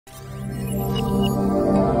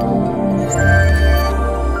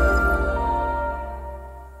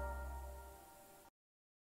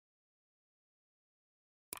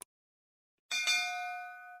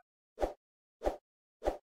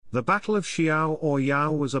The Battle of Xiao or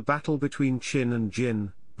Yao was a battle between Qin and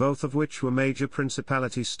Jin, both of which were major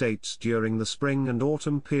principality states during the spring and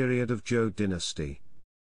autumn period of Zhou dynasty.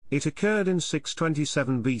 It occurred in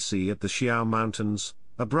 627 BC at the Xiao Mountains,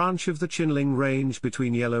 a branch of the Qinling Range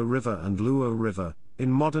between Yellow River and Luo River,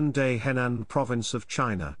 in modern-day Henan province of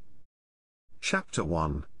China. Chapter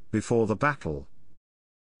 1, Before the Battle.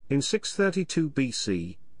 In 632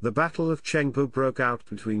 BC, the Battle of Chengpu broke out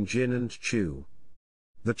between Jin and Chu.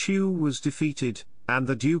 The Chu was defeated, and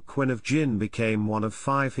the Duke Wen of Jin became one of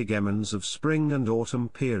 5 hegemons of spring and autumn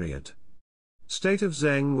period. State of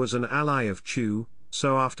Zheng was an ally of Chu,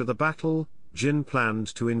 so after the battle, Jin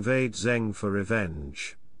planned to invade Zheng for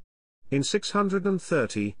revenge. In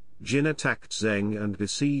 630, Jin attacked Zheng and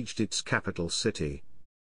besieged its capital city.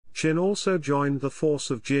 Qin also joined the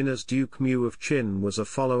force of Jin as Duke Mu of Qin was a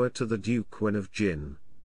follower to the Duke Wen of Jin.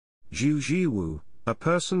 Zhu Jiwu, a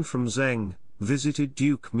person from Zheng, visited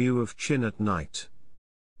Duke Mu of Qin at night.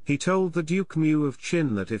 He told the Duke Mu of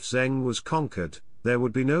Qin that if Zheng was conquered, there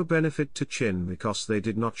would be no benefit to Qin because they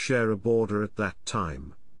did not share a border at that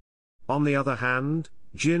time. On the other hand,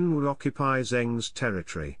 Jin would occupy Zheng's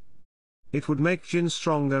territory. It would make Jin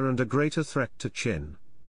stronger and a greater threat to Qin.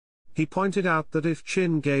 He pointed out that if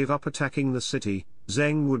Qin gave up attacking the city,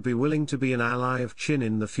 Zheng would be willing to be an ally of Qin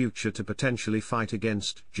in the future to potentially fight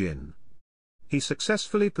against Jin. He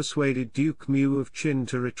successfully persuaded Duke Mu of Qin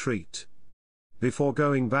to retreat. Before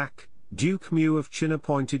going back, Duke Mu of Qin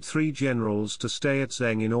appointed 3 generals to stay at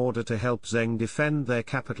Zheng in order to help Zheng defend their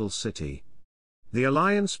capital city. The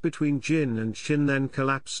alliance between Jin and Qin then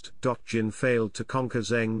collapsed. Jin failed to conquer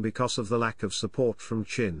Zheng because of the lack of support from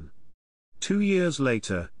Qin. 2 years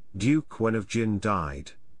later, Duke Wen of Jin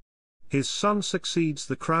died. His son succeeds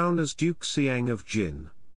the crown as Duke Xiang of Jin.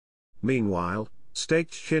 Meanwhile,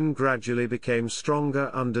 state Qin gradually became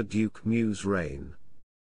stronger under Duke Mu's reign.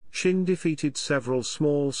 Qin defeated several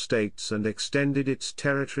small states and extended its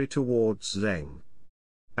territory towards Zheng.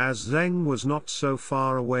 As Zheng was not so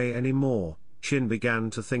far away anymore, Qin began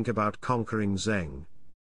to think about conquering Zheng.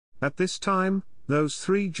 At this time, those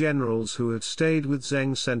 3 generals who had stayed with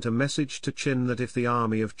Zheng sent a message to Qin that if the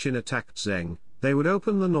army of Qin attacked Zheng, they would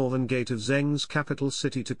open the northern gate of Zheng's capital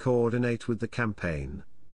city to coordinate with the campaign.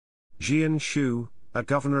 Jian Shu, a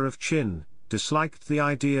governor of Qin, disliked the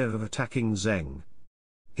idea of attacking Zheng.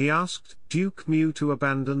 He asked Duke Mu to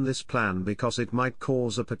abandon this plan because it might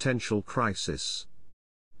cause a potential crisis.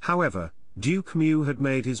 However, Duke Mu had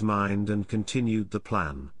made his mind and continued the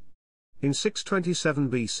plan. In 627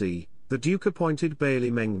 BC, the Duke appointed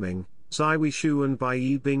Baili Mengming, Zai Wishu and Bai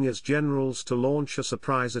Yibing as generals to launch a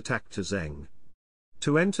surprise attack to Zheng.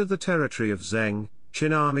 To enter the territory of Zheng,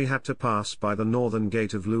 Qin army had to pass by the northern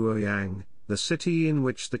gate of Luoyang, the city in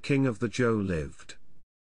which the king of the Zhou lived.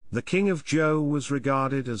 The king of Zhou was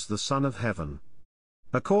regarded as the son of heaven.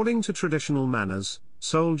 According to traditional manners,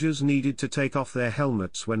 soldiers needed to take off their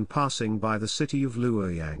helmets when passing by the city of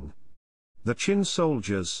Luoyang. The Qin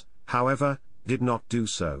soldiers, however, did not do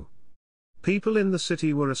so. People in the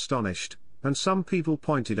city were astonished, and some people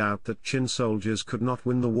pointed out that Qin soldiers could not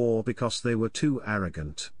win the war because they were too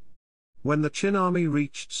arrogant. When the Qin army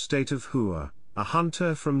reached state of Hua, a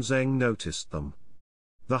hunter from Zheng noticed them.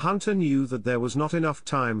 The hunter knew that there was not enough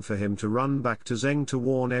time for him to run back to Zheng to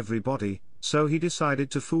warn everybody, so he decided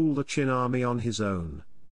to fool the Qin army on his own.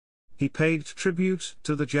 He paid tribute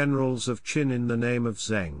to the generals of Qin in the name of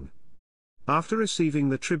Zheng. After receiving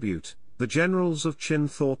the tribute, the generals of Qin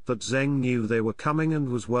thought that Zheng knew they were coming and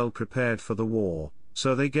was well prepared for the war,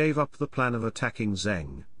 so they gave up the plan of attacking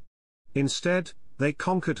Zheng. Instead, they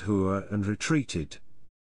conquered Hua and retreated.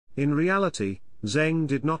 In reality, Zheng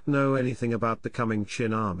did not know anything about the coming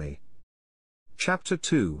Qin army. Chapter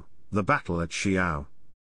 2, The Battle at Xiao.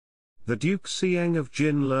 The Duke Xiang of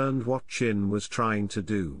Jin learned what Qin was trying to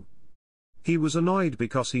do. He was annoyed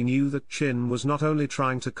because he knew that Qin was not only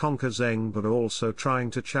trying to conquer Zheng but also trying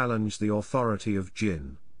to challenge the authority of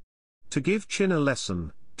Jin. To give Qin a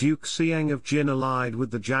lesson, Duke Xiang of Jin allied with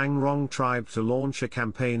the Zhangrong tribe to launch a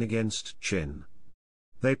campaign against Qin.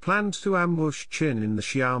 They planned to ambush Qin in the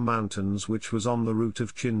Xiao Mountains, which was on the route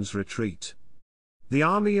of Qin's retreat. The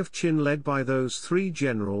army of Qin led by those 3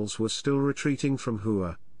 generals was still retreating from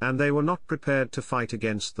Hua, and they were not prepared to fight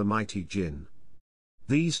against the mighty Jin.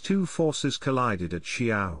 These 2 forces collided at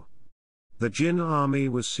Xiao. The Jin army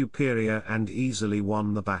was superior and easily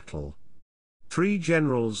won the battle. 3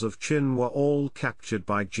 generals of Qin were all captured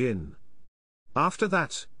by Jin. After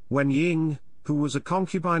that, Wen Ying, who was a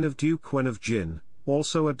concubine of Duke Wen of Jin,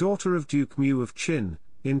 also a daughter of Duke Mu of Qin,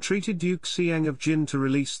 entreated Duke Xiang of Jin to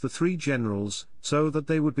release the 3 generals, so that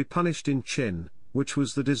they would be punished in Qin, which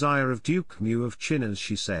was the desire of Duke Mu of Qin, as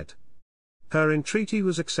she said. Her entreaty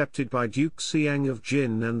was accepted by Duke Xiang of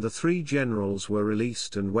Jin, and the three generals were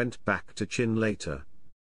released and went back to Qin later.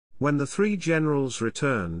 When the three generals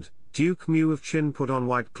returned, Duke Mu of Qin put on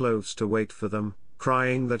white clothes to wait for them,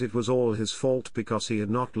 crying that it was all his fault because he had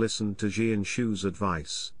not listened to Jian Shu's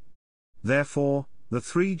advice. Therefore, the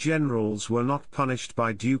three generals were not punished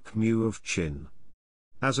by Duke Mu of Qin.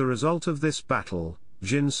 As a result of this battle,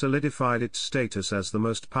 Jin solidified its status as the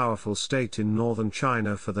most powerful state in northern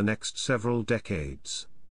China for the next several decades.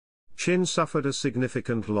 Qin suffered a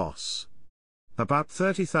significant loss. About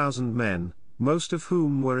 30,000 men, most of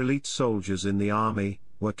whom were elite soldiers in the army,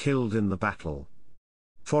 were killed in the battle.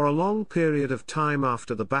 For a long period of time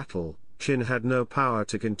after the battle, Qin had no power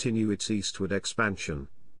to continue its eastward expansion.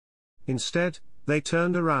 Instead, they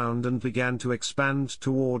turned around and began to expand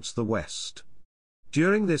towards the west.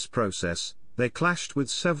 During this process, they clashed with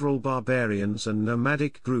several barbarians and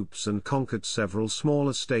nomadic groups and conquered several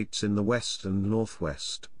smaller states in the west and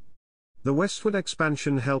northwest. The westward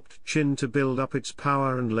expansion helped Qin to build up its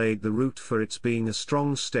power and laid the route for its being a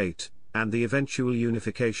strong state, and the eventual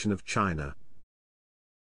unification of China.